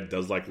Pomeranz, Ahmed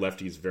does like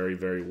lefties very,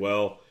 very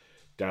well.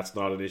 That's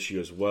not an issue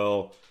as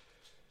well.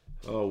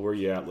 Oh, where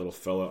you at, little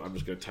fella? I'm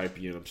just going to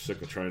type you in. I'm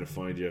sick of trying to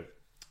find you.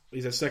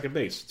 He's at second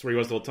base. That's where he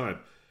was the whole time.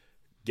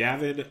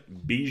 Gavin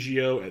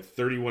Biggio at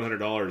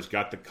 $3,100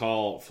 got the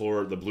call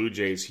for the Blue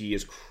Jays. He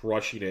is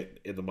crushing it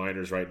in the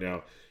minors right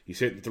now. He's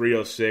hitting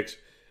 306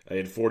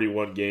 in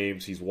 41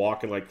 games. He's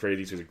walking like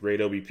crazy. He's a great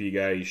OBP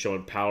guy. He's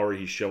showing power.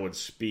 He's showing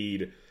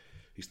speed.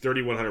 He's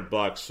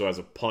 $3,100, so as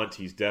a punt,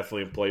 he's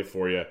definitely in play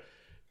for you.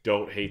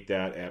 Don't hate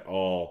that at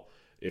all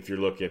if you're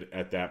looking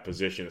at that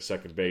position at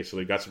second base. So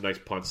they got some nice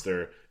punts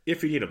there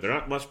if you need them. They're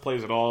not must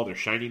plays at all. They're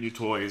shiny new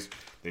toys.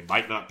 They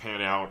might not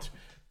pan out,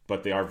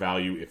 but they are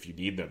value if you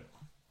need them.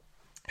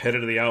 Head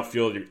into the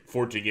outfield, your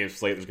 14-game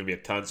slate, there's going to be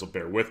a ton, so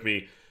bear with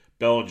me.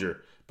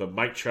 Bellinger, but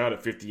Mike Trout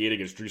at 58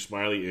 against Drew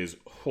Smyly is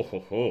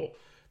ho-ho-ho.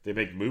 They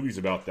make movies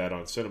about that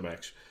on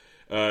Cinemax.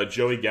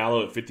 Joey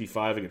Gallo at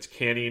 55 against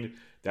Canning.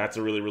 That's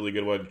a really, really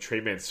good one.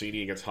 Trey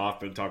Mancini against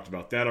Hoffman. Talked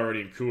about that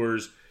already in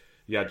Coors.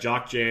 You got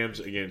Jock Jams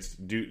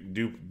against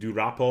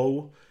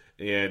Durapo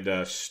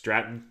and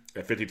Stratton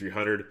at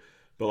 5,300.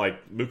 But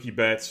like Mookie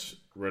Betts,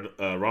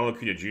 Ronald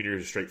Acuna Jr.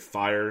 is straight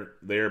fire.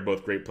 They are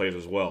both great plays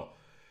as well.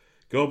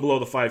 Going below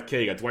the 5K,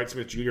 you got Dwight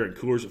Smith Jr. and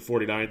Coors at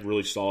 49.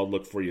 Really solid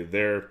look for you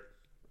there.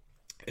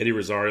 Eddie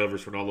Rosario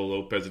versus Ronaldo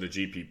Lopez in a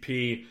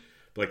GPP.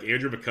 But like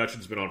Andrew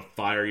McCutcheon's been on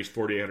fire. He's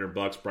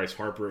 $4,800. Bryce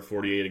Harper at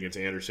 48 against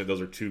Anderson.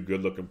 Those are two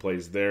good-looking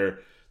plays there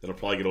that'll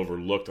probably get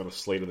overlooked on a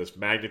slate of this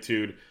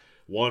magnitude.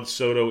 Juan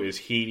Soto is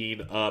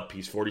heating up.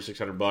 He's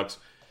 $4,600.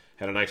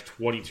 Had a nice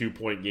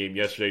 22-point game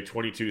yesterday.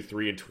 22,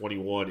 3, and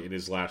 21 in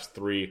his last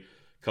three.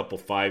 Couple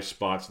 5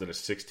 spots, then a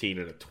 16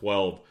 and a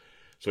 12.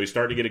 So he's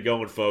starting to get it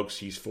going, folks.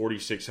 He's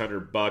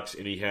 $4,600,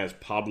 and he has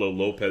Pablo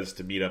Lopez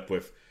to meet up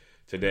with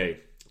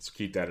today. Let's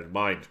keep that in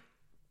mind.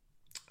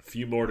 A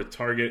few more to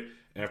target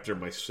after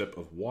my sip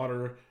of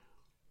water.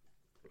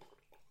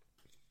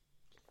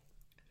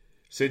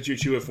 Since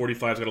Chu at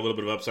 45's got a little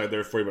bit of upside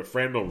there for you, but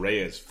Franmil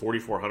Reyes,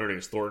 4,400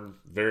 against Thornton.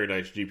 Very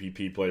nice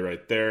GPP play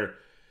right there.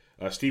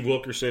 Steve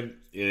Wilkerson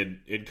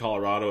in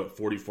Colorado at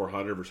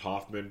 4,400 versus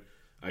Hoffman.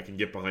 I can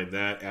get behind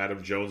that.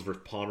 Adam Jones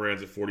versus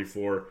Pomeranz at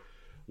 44.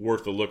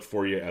 Worth a look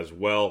for you as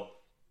well.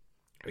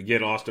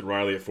 Again, Austin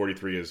Riley at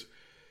 43 is...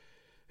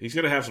 He's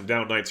going to have some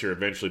down nights here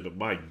eventually, but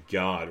my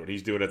God, what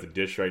he's doing at the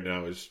dish right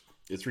now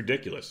it's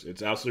ridiculous.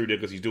 It's absolutely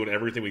ridiculous. He's doing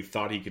everything we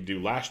thought he could do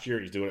last year.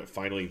 He's doing it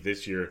finally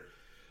this year.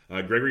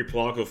 Gregory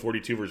Polanco,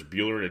 42 versus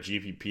Buehler in a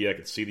GPP. I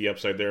can see the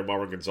upside there.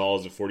 Marwin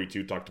Gonzalez at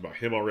 42. Talked about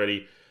him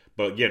already.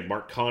 But again,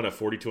 Mark Canha,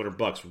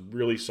 $4,200.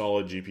 Really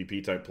solid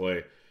GPP type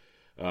play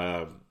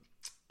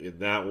in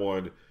that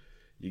one.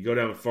 You go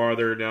down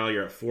farther, now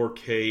you're at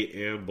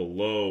 4K and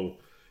below.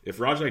 If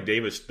Rajai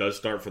Davis does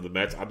start for the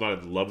Mets, I'm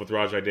not in love with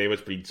Rajai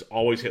Davis, but he's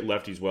always hit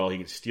lefties well. He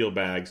can steal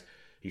bags.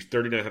 He's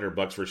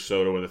 $3,900 for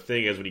Soto. And the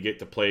thing is, when you get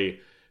to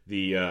play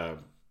the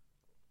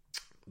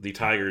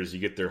Tigers, you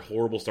get their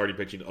horrible starting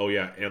pitching. Oh,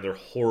 yeah, and their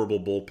horrible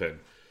bullpen.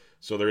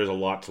 So there is a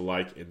lot to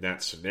like in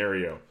that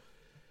scenario.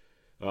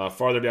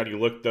 Farther down you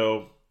look,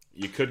 though,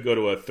 you could go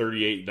to a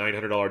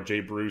 $38,900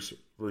 Jay Bruce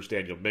versus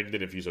Daniel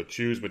Mengden if you so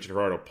choose. Mitch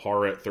Gerardo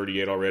Parra at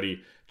 38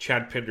 already.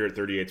 Chad Pinder at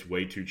 38 is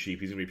way too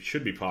cheap.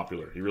 Should be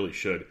popular. He really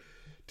should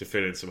to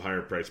fit in some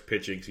higher priced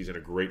pitching. He's in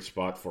a great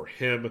spot for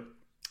him.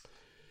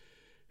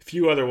 A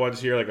few other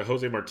ones here, like a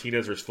Jose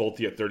Martinez versus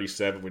Folty at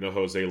 37. We know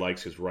Jose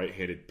likes his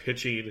right-handed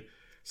pitching.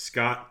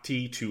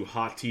 Scotty to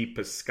Hati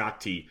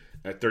Piscati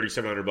at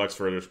 $3,700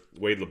 for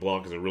Wade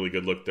LeBlanc is a really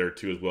good look there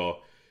too as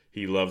well.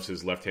 He loves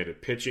his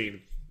left-handed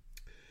pitching.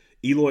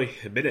 Eloy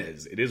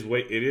Jimenez. It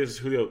is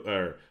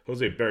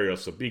Jose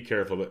Barrios, so be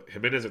careful. But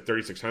Jimenez at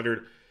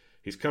 $3,600.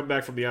 He's come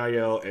back from the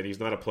IL, and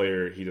he's not a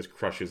player. He just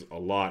crushes a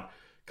lot.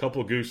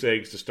 Couple goose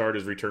eggs to start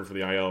his return from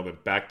the IL, and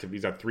then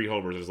he's got 3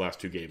 homers in his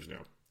last 2 games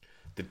now.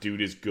 The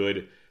dude is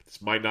good.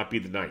 This might not be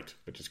the night,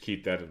 but just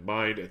keep that in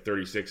mind. At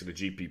 36 in the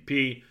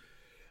GPP.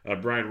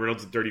 Brian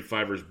Reynolds at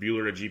 35 versus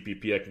Buehler in a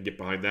GPP. I can get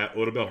behind that.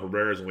 Odubel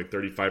Herrera is only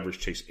 35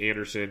 versus Chase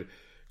Anderson.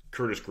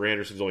 Curtis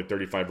Granderson is only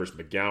 35 versus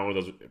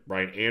McGowan.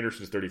 Brian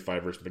Anderson is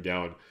 35 versus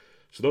McGowan.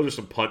 So those are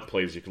some punt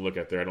plays you can look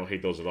at there. I don't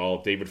hate those at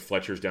all. David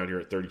Fletcher's down here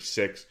at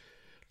 36.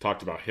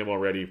 Talked about him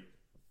already.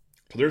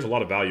 So there's a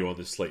lot of value on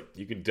this slate.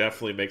 You can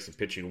definitely make some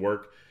pitching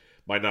work.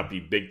 Might not be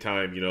big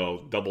time,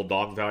 double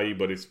dog value,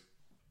 but it's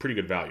pretty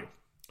good value.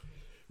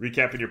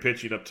 Recapping your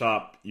pitching up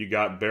top, you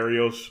got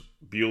Barrios,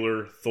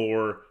 Buehler,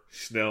 Thor,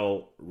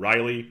 Snell,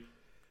 Riley.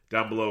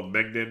 Down below,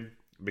 Mengden,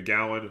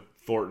 McGowan,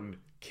 Thornton,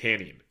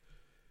 Canning.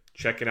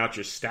 Checking out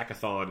your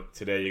stackathon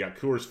today. You got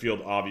Coors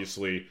Field,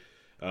 obviously.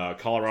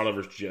 Colorado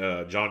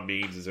versus John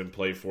Means is in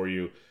play for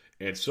you.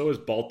 And so is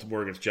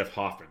Baltimore against Jeff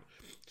Hoffman.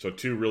 So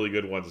 2 really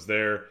good ones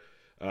there.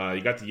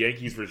 You got the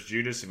Yankees versus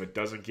Junis. If it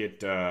doesn't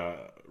get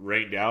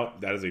rained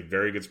out, that is a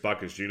very good spot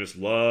because Junis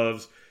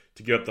loves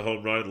to get up the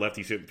home run.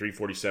 Lefties hitting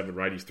 347,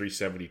 righties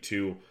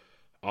 372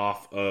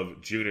 off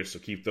of Junis. So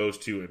keep those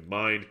 2 in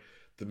mind.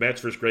 The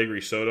Mets versus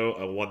Gregory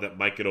Soto, one that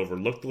might get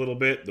overlooked a little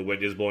bit. The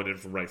wind is blowing in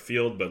from right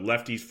field, but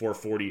lefties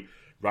 440,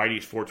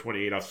 righties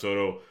 428 off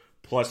Soto.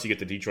 Plus, you get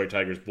the Detroit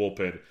Tigers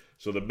bullpen.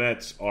 So the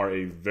Mets are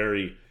a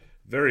very,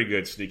 very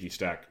good sneaky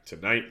stack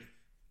tonight.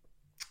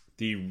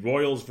 The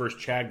Royals versus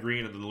Chad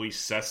Green and the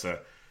Luis Sessa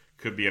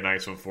could be a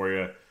nice one for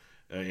you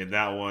in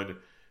that one.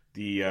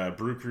 The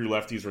Brew Crew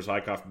lefties versus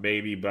Eichhoff,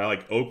 maybe. But I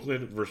like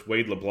Oakland versus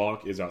Wade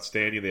LeBlanc is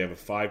outstanding. They have a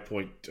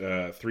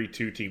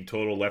 5.32 team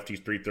total.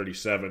 Lefties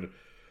 337,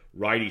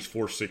 righties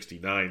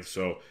 469.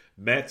 So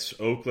Mets,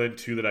 Oakland,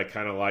 two that I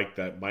kind of like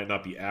that might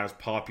not be as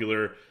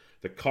popular.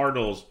 The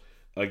Cardinals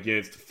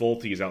against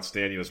Fulte is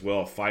outstanding as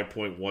well.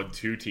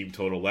 5.12 team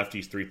total.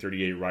 Lefties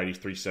 338, righties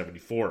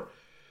 374.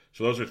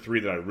 So those are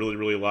three that I really,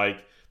 really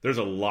like. There's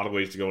a lot of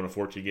ways to go in a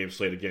 14-game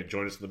slate. Again,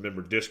 join us in the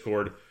member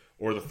Discord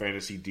or the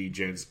Fantasy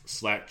DGens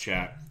Slack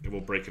chat, and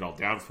we'll break it all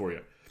down for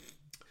you.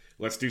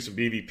 Let's do some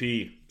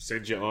BVP.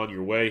 Send you on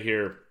your way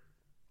here.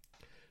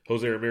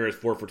 Jose Ramirez,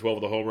 4 for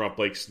 12 with a homer off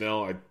Blake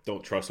Snell. I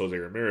don't trust Jose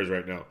Ramirez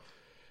right now.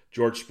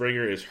 George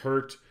Springer is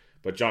hurt,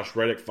 but Josh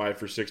Reddick, 5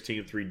 for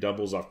 16, 3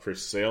 doubles off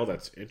Chris Sale.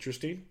 That's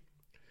interesting.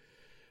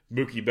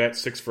 Mookie Betts,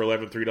 6 for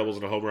 11, 3 doubles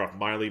and a homer off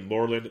Miley.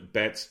 Moreland,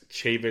 Betts,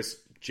 Chavis,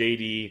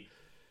 JD,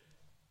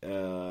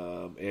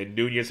 and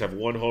Nunez have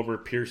 1 homer.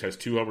 Pierce has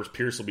 2 homers.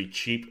 Pierce will be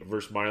cheap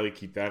versus Miley.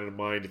 Keep that in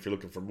mind if you're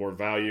looking for more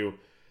value.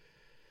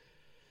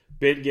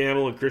 Ben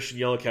Gamble and Christian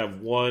Yelich have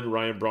 1.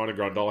 Ryan Braun and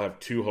Grandal have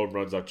 2 home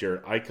runs off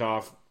Jared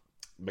Eichhoff.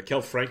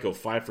 Maikel Franco,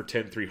 5 for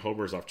 10, 3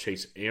 homers off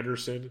Chase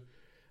Anderson.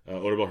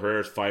 Odubel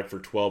Herrera is 5 for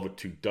 12 with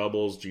 2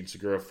 doubles. Gene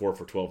Segura, 4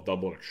 for 12,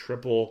 double and a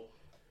triple.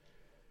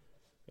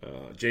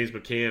 James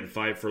McCann,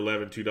 5 for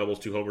 11, 2 doubles,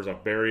 2 homers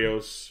off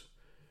Barrios.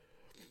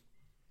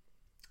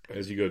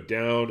 As you go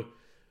down,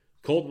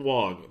 Colton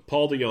Wong,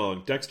 Paul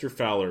DeJong, Dexter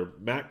Fowler,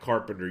 Matt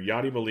Carpenter,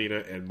 Yadi Molina,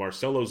 and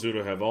Marcelo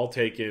Zuna have all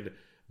taken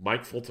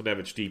Mike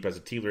Fultonevich deep as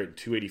a team rating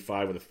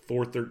 285 with a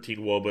 413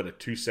 WOBA and a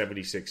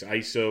 276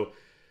 ISO.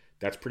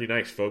 That's pretty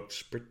nice,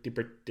 folks.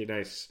 Pretty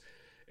nice.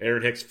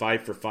 Aaron Hicks,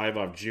 5 for 5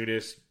 off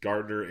Junis.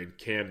 Gardner and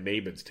Cam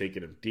Maben's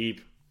taking him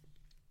deep.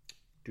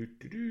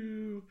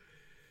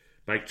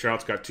 Mike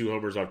Trout's got 2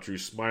 homers off Drew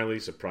Smiley.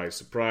 Surprise,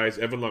 surprise.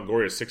 Evan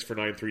Longoria, 6 for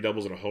 9, 3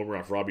 doubles and a homer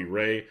off Robbie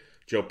Ray.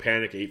 Joe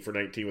Panik, 8 for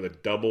 19 with a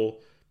double.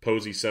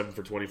 Posey, 7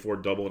 for 24,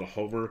 double and a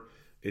homer.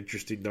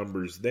 Interesting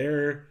numbers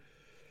there.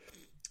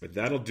 And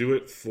that'll do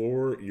it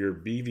for your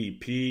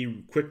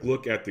BVP. Quick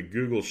look at the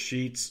Google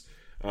Sheets.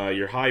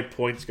 Your high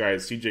points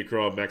guys, CJ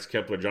Crowe, Max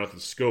Kepler, Jonathan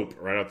Scope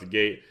right out the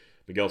gate.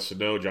 Miguel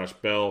Sano, Josh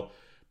Bell.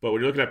 But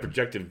when you're looking at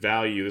projected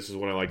value, this is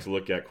one I like to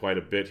look at quite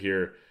a bit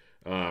here.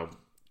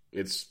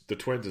 It's the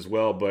Twins as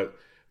well, but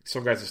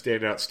some guys that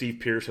stand out. Steve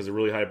Pearce has a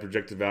really high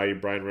projected value.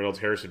 Brian Reynolds,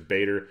 Harrison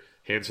Bader,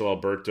 Hansel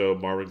Alberto,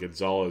 Marwin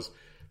Gonzalez.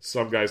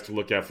 Some guys to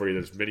look at for you.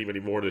 There's many, many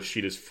more. The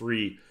sheet is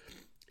free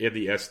in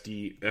the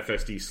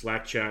FSD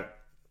Slack chat.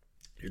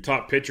 Your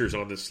top pitchers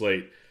on this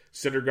slate: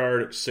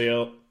 Syndergaard,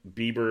 Sale,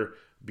 Bieber,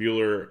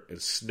 Bueller,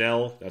 and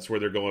Snell. That's where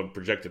they're going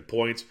projected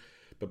points.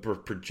 But for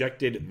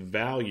projected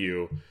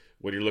value,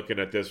 when you're looking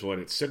at this one,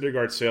 it's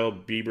Syndergaard, Sale,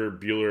 Bieber,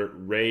 Bueller,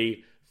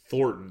 Ray,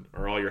 Thornton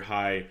are all your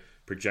high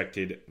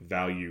projected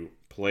value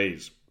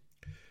plays.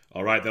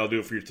 All right, that'll do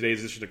it for your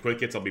today's edition of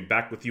Quick Hits. I'll be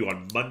back with you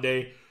on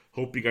Monday.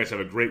 Hope you guys have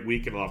a great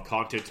week, and I'll have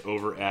content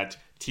over at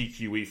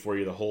TQE for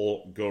you the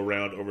whole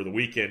go-round over the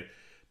weekend.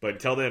 But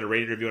until then, a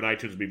rating review on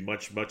iTunes would be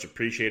much, much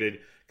appreciated.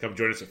 Come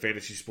join us at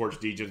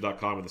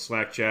fantasysportsdgens.com in the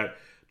Slack chat.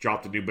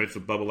 Dropped a new bench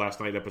with Bubba last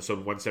night, episode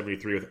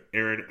 173 with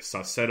Aaron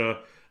Sacetta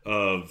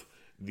of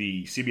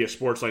the CBS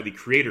Sports Line, the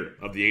creator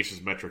of the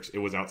Aces metrics. It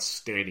was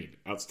outstanding.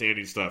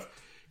 Outstanding stuff.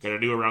 Got a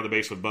new Around the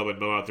Base with Bubba and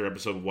Mo out there,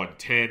 episode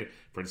 110.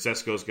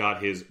 Francesco's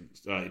got his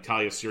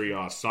Italia Serie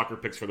A soccer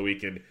picks for the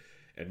weekend,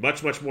 and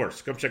much, much more.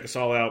 So come check us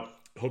all out.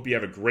 Hope you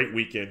have a great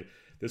weekend.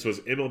 This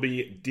was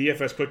MLB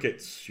DFS Quick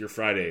Hits, your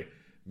Friday,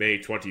 May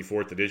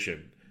 24th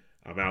edition.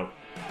 I'm out.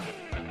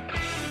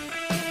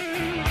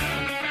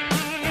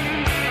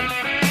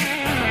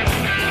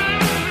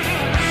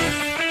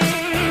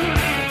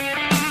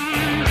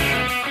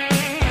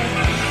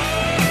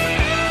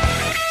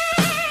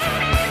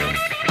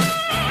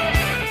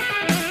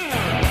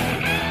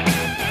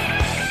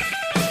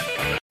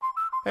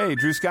 Hey,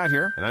 Drew Scott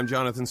here, and I'm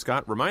Jonathan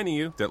Scott, reminding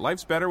you that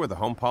life's better with a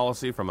home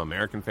policy from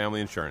American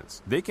Family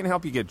Insurance. They can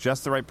help you get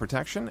just the right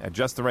protection at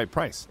just the right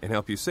price and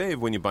help you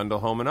save when you bundle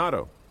home and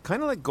auto.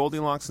 Kind of like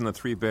Goldilocks and the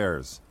Three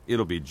Bears.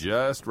 It'll be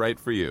just right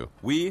for you.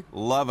 We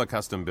love a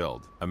custom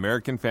build.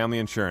 American Family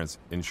Insurance.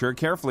 Insure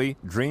carefully,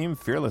 dream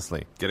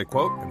fearlessly. Get a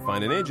quote and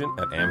find an agent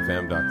at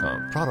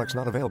amfam.com. Products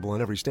not available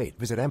in every state.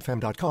 Visit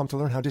amfam.com to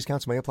learn how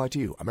discounts may apply to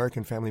you.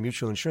 American Family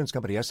Mutual Insurance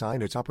Company, SI,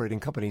 and its operating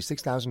company,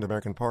 6000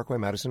 American Parkway,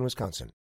 Madison, Wisconsin.